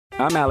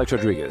I'm Alex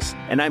Rodriguez.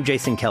 And I'm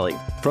Jason Kelly.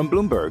 From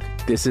Bloomberg,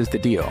 this is The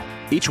Deal.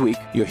 Each week,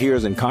 you'll hear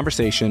us in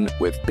conversation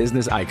with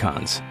business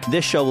icons.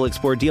 This show will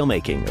explore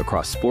deal-making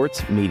across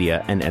sports,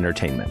 media, and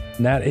entertainment.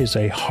 That is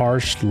a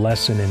harsh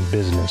lesson in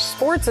business.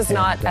 Sports is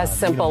not as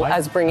simple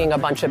as bringing a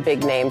bunch of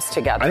big names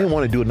together. I didn't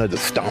want to do another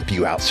stomp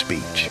you out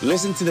speech.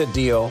 Listen to The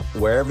Deal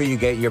wherever you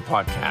get your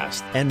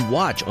podcast. And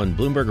watch on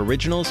Bloomberg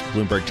Originals,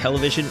 Bloomberg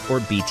Television, or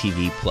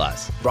BTV+.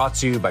 Brought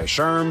to you by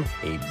Sherm,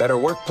 a better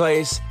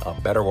workplace, a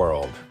better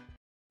world.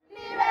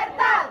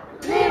 Libertad,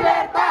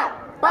 libertad,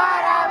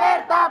 para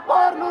Berta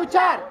por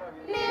luchar.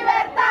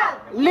 Libertad,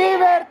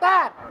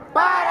 libertad,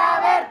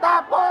 para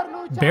Berta por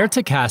luchar.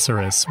 Berta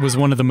Caceres was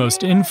one of the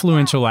most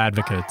influential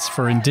advocates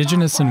for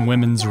indigenous and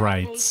women's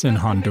rights in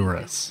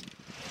Honduras.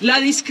 La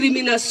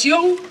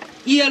discriminación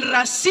y el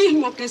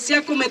racismo que se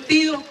ha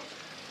cometido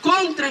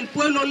contra el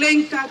pueblo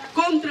lenca,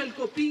 contra el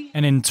copín.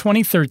 And in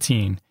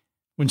 2013,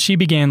 when she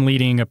began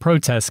leading a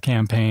protest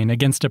campaign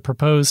against a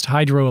proposed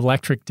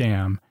hydroelectric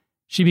dam,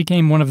 she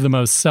became one of the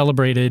most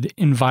celebrated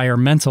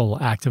environmental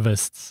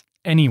activists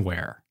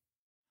anywhere.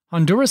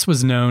 Honduras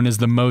was known as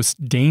the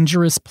most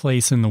dangerous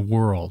place in the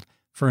world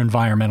for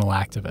environmental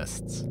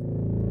activists.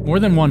 More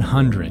than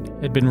 100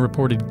 had been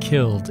reported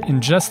killed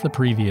in just the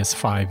previous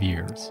 5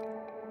 years.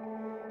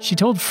 She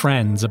told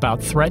friends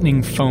about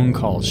threatening phone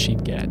calls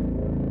she'd get.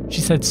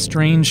 She said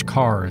strange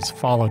cars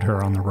followed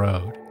her on the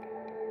road.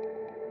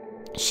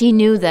 She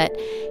knew that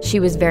she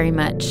was very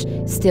much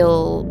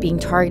still being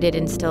targeted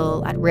and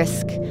still at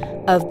risk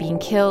of being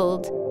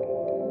killed.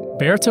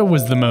 Berta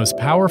was the most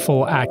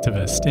powerful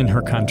activist in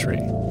her country,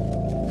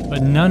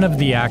 but none of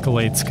the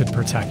accolades could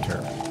protect her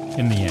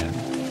in the end.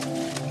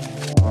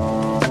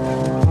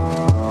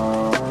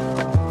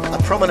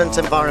 A prominent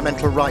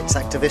environmental rights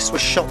activist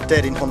was shot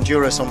dead in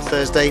Honduras on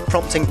Thursday,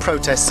 prompting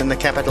protests in the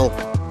capital.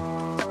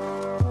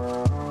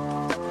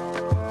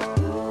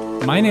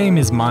 My name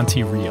is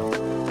Monty Reel,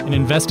 an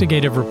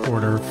investigative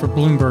reporter for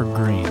Bloomberg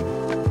Green.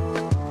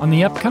 On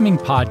the upcoming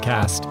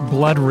podcast,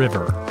 Blood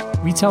River,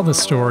 we tell the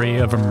story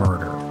of a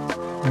murder.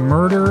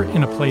 Murder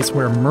in a place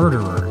where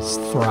murderers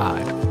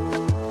thrive,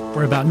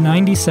 where about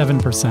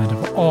 97%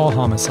 of all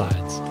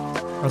homicides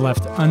are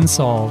left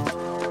unsolved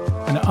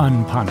and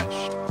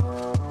unpunished.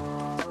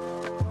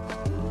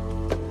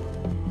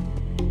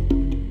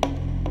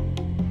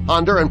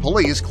 Honduran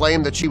police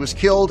claim that she was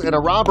killed in a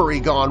robbery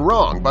gone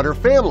wrong, but her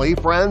family,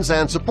 friends,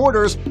 and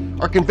supporters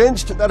are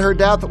convinced that her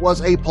death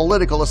was a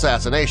political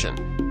assassination.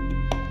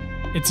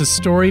 It's a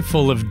story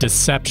full of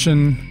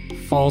deception,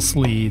 false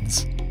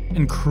leads,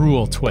 and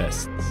cruel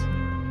twists.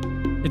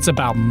 It's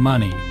about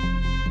money,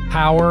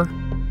 power,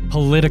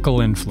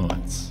 political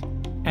influence,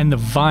 and the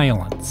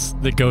violence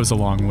that goes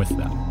along with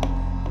them.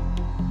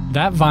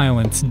 That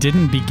violence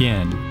didn't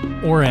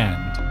begin or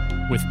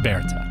end with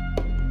Berta.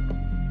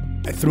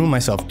 I threw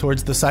myself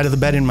towards the side of the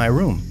bed in my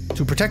room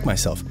to protect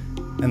myself,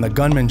 and the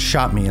gunman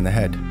shot me in the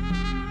head.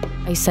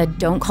 I said,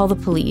 don't call the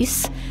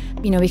police,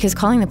 because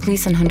calling the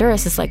police in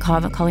Honduras is like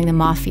calling the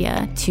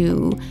mafia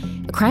to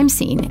a crime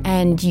scene,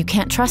 and you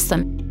can't trust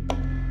them.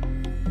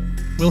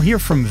 We'll hear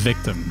from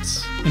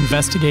victims,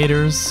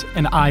 investigators,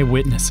 and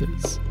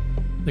eyewitnesses,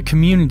 the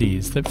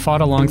communities that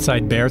fought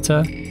alongside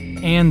Berta,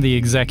 and the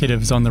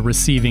executives on the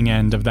receiving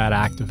end of that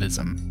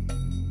activism.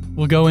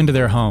 We'll go into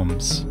their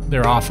homes,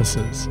 their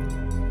offices,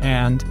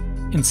 and,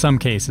 in some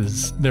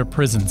cases, their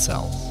prison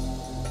cells.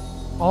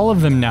 All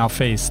of them now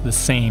face the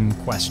same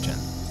question.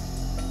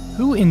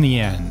 Who, in the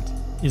end,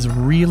 is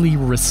really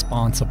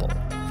responsible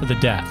for the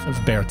death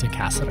of Berta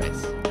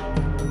Caceres?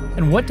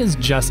 And what does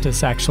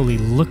justice actually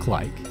look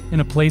like in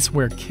a place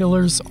where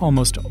killers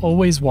almost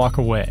always walk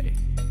away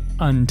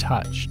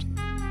untouched?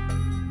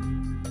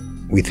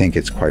 We think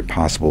it's quite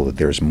possible that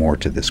there's more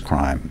to this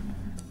crime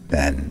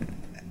than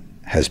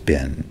has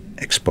been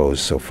exposed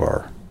so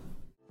far.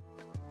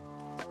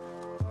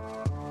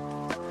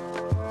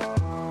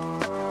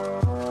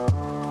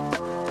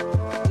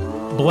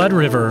 Blood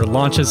River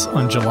launches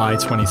on July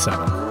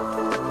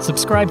 27th.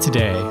 Subscribe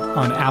today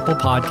on Apple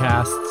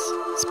Podcasts,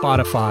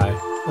 Spotify,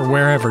 or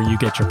wherever you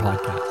get your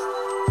podcasts.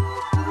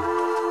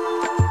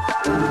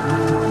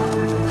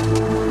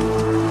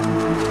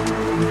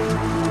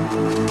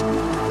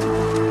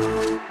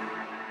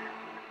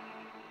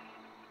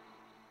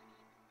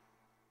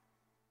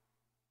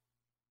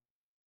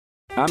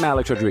 I'm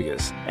Alex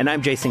Rodriguez. And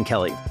I'm Jason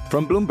Kelly.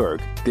 From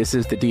Bloomberg, this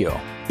is The Deal.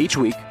 Each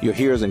week, you'll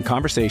hear us in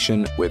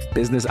conversation with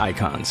business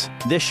icons.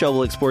 This show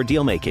will explore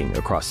deal-making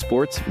across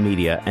sports,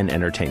 media, and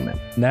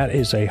entertainment. That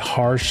is a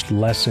harsh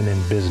lesson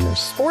in business.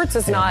 Sports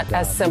is not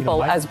as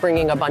simple as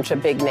bringing a bunch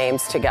of big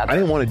names together. I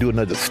didn't want to do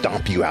another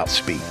stomp you out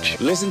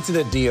speech. Listen to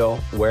The Deal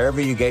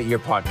wherever you get your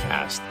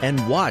podcast.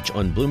 And watch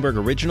on Bloomberg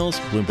Originals,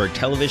 Bloomberg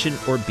Television,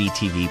 or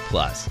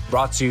BTV+.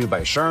 Brought to you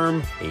by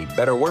Sherm, a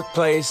better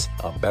workplace,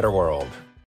 a better world.